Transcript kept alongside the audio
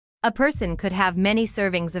A person could have many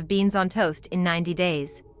servings of beans on toast in 90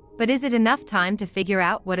 days. But is it enough time to figure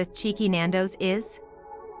out what a cheeky Nando's is?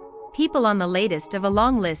 People on the latest of a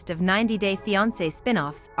long list of 90-Day Fiance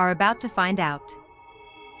spin-offs are about to find out.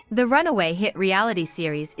 The Runaway hit reality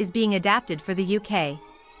series is being adapted for the UK,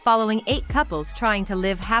 following 8 couples trying to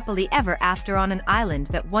live happily ever after on an island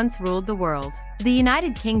that once ruled the world. The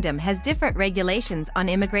United Kingdom has different regulations on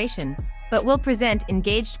immigration, but will present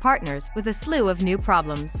engaged partners with a slew of new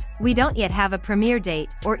problems. We don't yet have a premiere date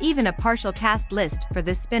or even a partial cast list for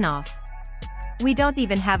this spin-off. We don't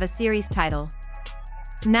even have a series title.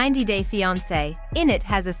 90-Day Fiance, in it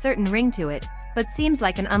has a certain ring to it, but seems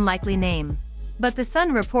like an unlikely name. But The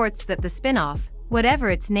Sun reports that the spin-off, whatever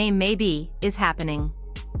its name may be, is happening.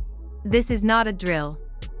 This is not a drill.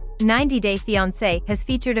 90-Day Fiancé has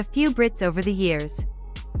featured a few Brits over the years.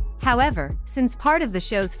 However, since part of the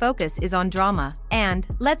show's focus is on drama and,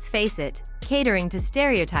 let's face it, catering to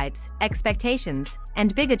stereotypes, expectations,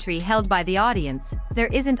 and bigotry held by the audience, there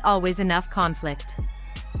isn't always enough conflict.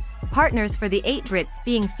 Partners for the 8 Brits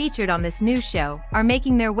being featured on this new show are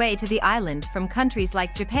making their way to the island from countries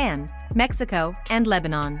like Japan, Mexico, and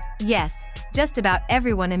Lebanon. Yes, just about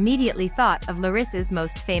everyone immediately thought of Larissa's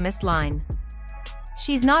most famous line.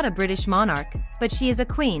 She's not a British monarch, but she is a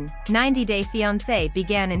queen. 90-Day Fiancé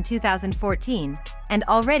began in 2014 and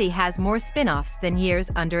already has more spin-offs than years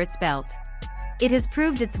under its belt. It has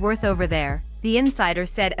proved its worth over there, the insider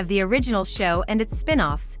said of the original show and its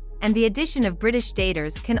spin-offs, and the addition of British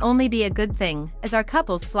daters can only be a good thing, as our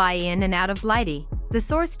couples fly in and out of Blighty. The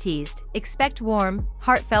source teased, expect warm,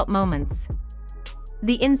 heartfelt moments.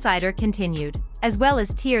 The insider continued, as well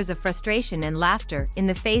as tears of frustration and laughter in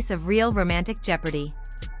the face of real romantic jeopardy.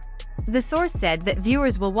 The source said that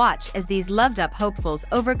viewers will watch as these loved-up hopefuls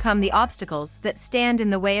overcome the obstacles that stand in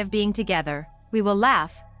the way of being together. We will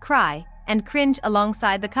laugh, cry, and cringe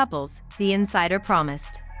alongside the couples, the insider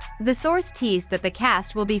promised. The source teased that the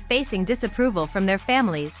cast will be facing disapproval from their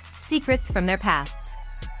families, secrets from their pasts.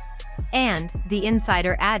 And, the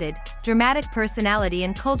insider added, dramatic personality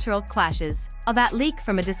and cultural clashes. While that leak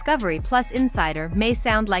from a Discovery Plus insider may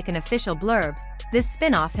sound like an official blurb, this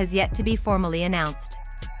spin-off has yet to be formally announced.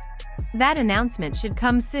 That announcement should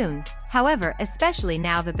come soon, however, especially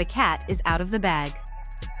now that the cat is out of the bag.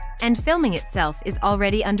 And filming itself is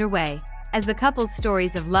already underway, as the couple's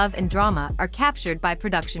stories of love and drama are captured by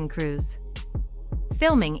production crews.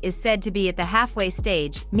 Filming is said to be at the halfway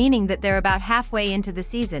stage, meaning that they're about halfway into the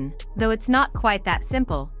season, though it's not quite that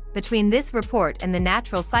simple. Between this report and the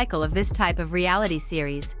natural cycle of this type of reality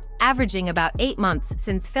series, averaging about 8 months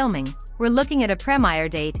since filming, we're looking at a premiere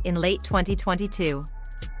date in late 2022.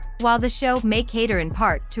 While the show may cater in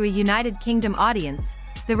part to a United Kingdom audience,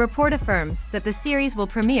 the report affirms that the series will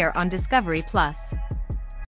premiere on Discovery Plus.